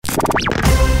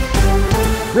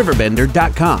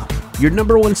Riverbender.com, your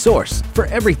number one source for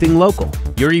everything local.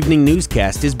 Your evening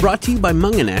newscast is brought to you by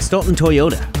Mungenast Alton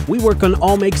Toyota. We work on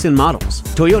all makes and models.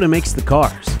 Toyota makes the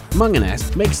cars.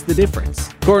 Mungenast makes the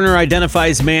difference. Coroner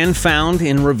identifies man found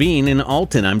in ravine in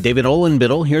Alton. I'm David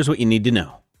Olenbittle. Here's what you need to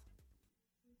know.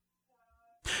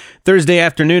 Thursday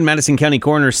afternoon, Madison County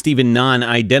Coroner Stephen Nahn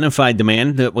identified the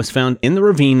man that was found in the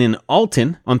ravine in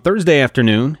Alton. On Thursday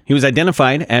afternoon, he was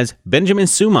identified as Benjamin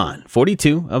Suman,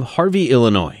 42, of Harvey,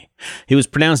 Illinois. He was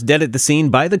pronounced dead at the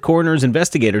scene by the coroner's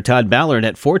investigator, Todd Ballard,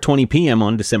 at 4:20 p.m.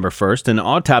 on December 1st. An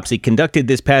autopsy conducted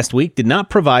this past week did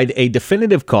not provide a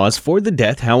definitive cause for the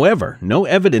death. However, no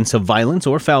evidence of violence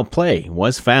or foul play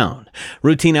was found.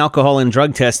 Routine alcohol and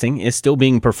drug testing is still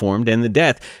being performed, and the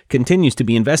death continues to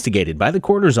be investigated by the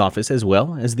coroner's office as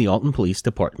well as the Alton Police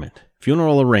Department.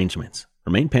 Funeral arrangements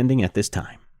remain pending at this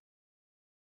time.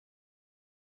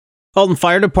 Alton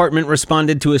Fire Department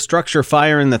responded to a structure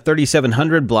fire in the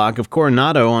 3700 block of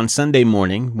Coronado on Sunday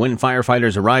morning. When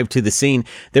firefighters arrived to the scene,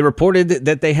 they reported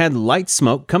that they had light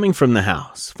smoke coming from the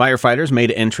house. Firefighters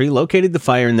made entry, located the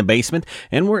fire in the basement,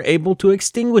 and were able to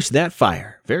extinguish that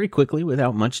fire very quickly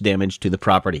without much damage to the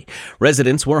property.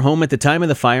 Residents were home at the time of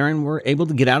the fire and were able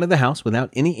to get out of the house without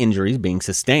any injuries being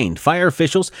sustained. Fire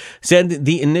officials said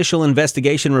the initial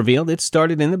investigation revealed it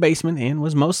started in the basement and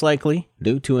was most likely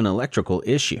due to an electrical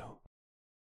issue.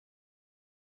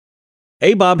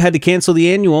 ABOB had to cancel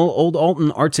the annual Old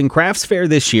Alton Arts and Crafts Fair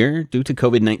this year due to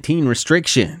COVID-19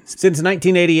 restrictions. Since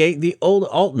 1988, the Old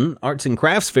Alton Arts and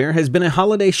Crafts Fair has been a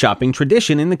holiday shopping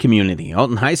tradition in the community.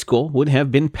 Alton High School would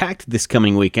have been packed this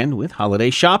coming weekend with holiday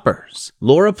shoppers.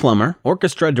 Laura Plummer,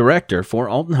 orchestra director for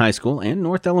Alton High School and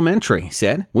North Elementary,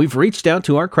 said, "We've reached out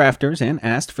to our crafters and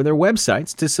asked for their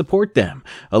websites to support them.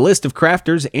 A list of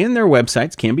crafters and their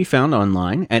websites can be found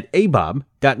online at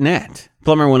abob.net.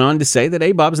 Plummer went on to say that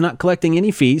ABOB is not collecting any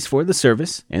fees for the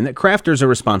service and that crafters are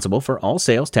responsible for all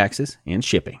sales taxes and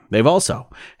shipping. They've also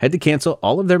had to cancel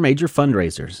all of their major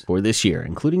fundraisers for this year,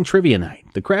 including Trivia Night,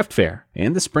 the Craft Fair,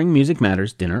 and the Spring Music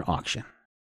Matters dinner auction.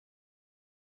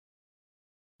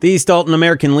 The East Alton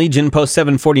American Legion Post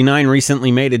 749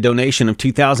 recently made a donation of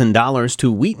 $2,000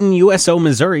 to Wheaton USO,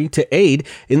 Missouri to aid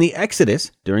in the exodus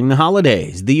during the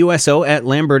holidays. The USO at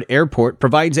Lambert Airport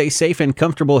provides a safe and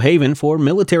comfortable haven for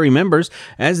military members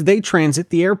as they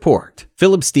transit the airport.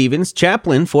 Philip Stevens,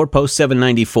 chaplain for Post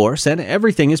 794, said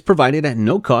everything is provided at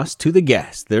no cost to the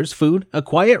guests. There's food, a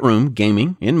quiet room,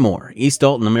 gaming, and more. East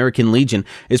Alton American Legion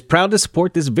is proud to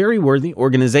support this very worthy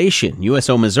organization.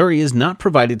 USO Missouri has not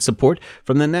provided support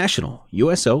from the National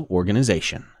USO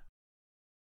Organization.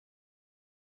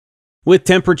 With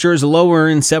temperatures lower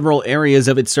in several areas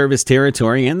of its service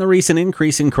territory and the recent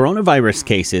increase in coronavirus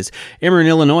cases, Ameren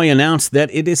Illinois announced that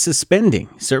it is suspending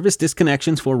service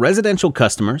disconnections for residential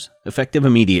customers effective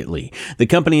immediately. The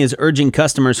company is urging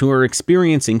customers who are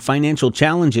experiencing financial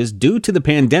challenges due to the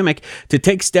pandemic to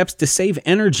take steps to save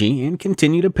energy and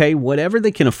continue to pay whatever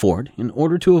they can afford in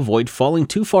order to avoid falling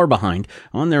too far behind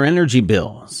on their energy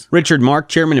bills. Richard Mark,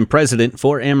 chairman and president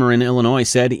for Ameren Illinois,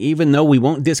 said, "Even though we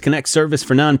won't disconnect service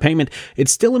for non-payment,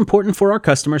 it's still important for our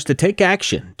customers to take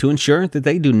action to ensure that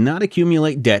they do not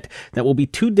accumulate debt that will be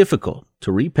too difficult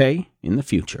to repay in the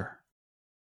future."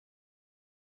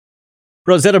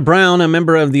 Rosetta Brown, a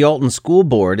member of the Alton School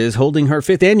Board, is holding her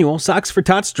 5th annual Socks for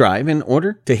Tots drive in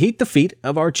order to heat the feet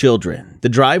of our children. The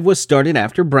drive was started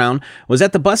after Brown was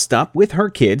at the bus stop with her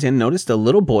kids and noticed a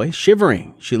little boy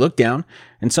shivering. She looked down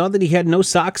and saw that he had no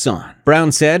socks on.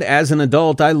 Brown said, "As an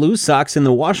adult, I lose socks in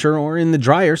the washer or in the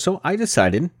dryer, so I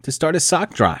decided to start a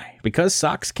sock drive because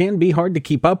socks can be hard to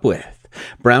keep up with."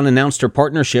 Brown announced her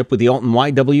partnership with the Alton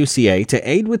YWCA to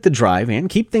aid with the drive and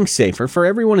keep things safer for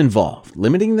everyone involved,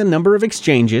 limiting the number of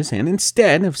exchanges, and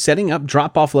instead of setting up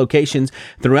drop-off locations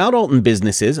throughout Alton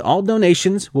businesses, all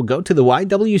donations will go to the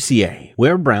YWCA,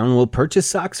 where Brown will purchase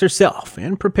socks herself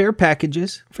and prepare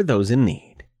packages for those in need.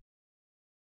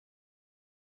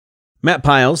 Matt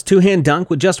Piles' two-hand dunk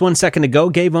with just 1 second to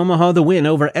go gave Omaha the win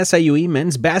over SIUE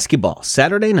men's basketball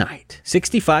Saturday night,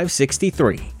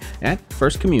 65-63, at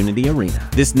First Community Arena.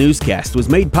 This newscast was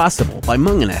made possible by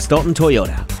Mungenast Alton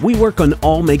Toyota. We work on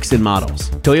all makes and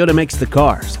models. Toyota makes the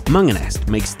cars. Mungenast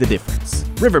makes the difference.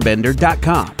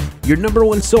 Riverbender.com, your number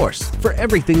one source for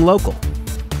everything local.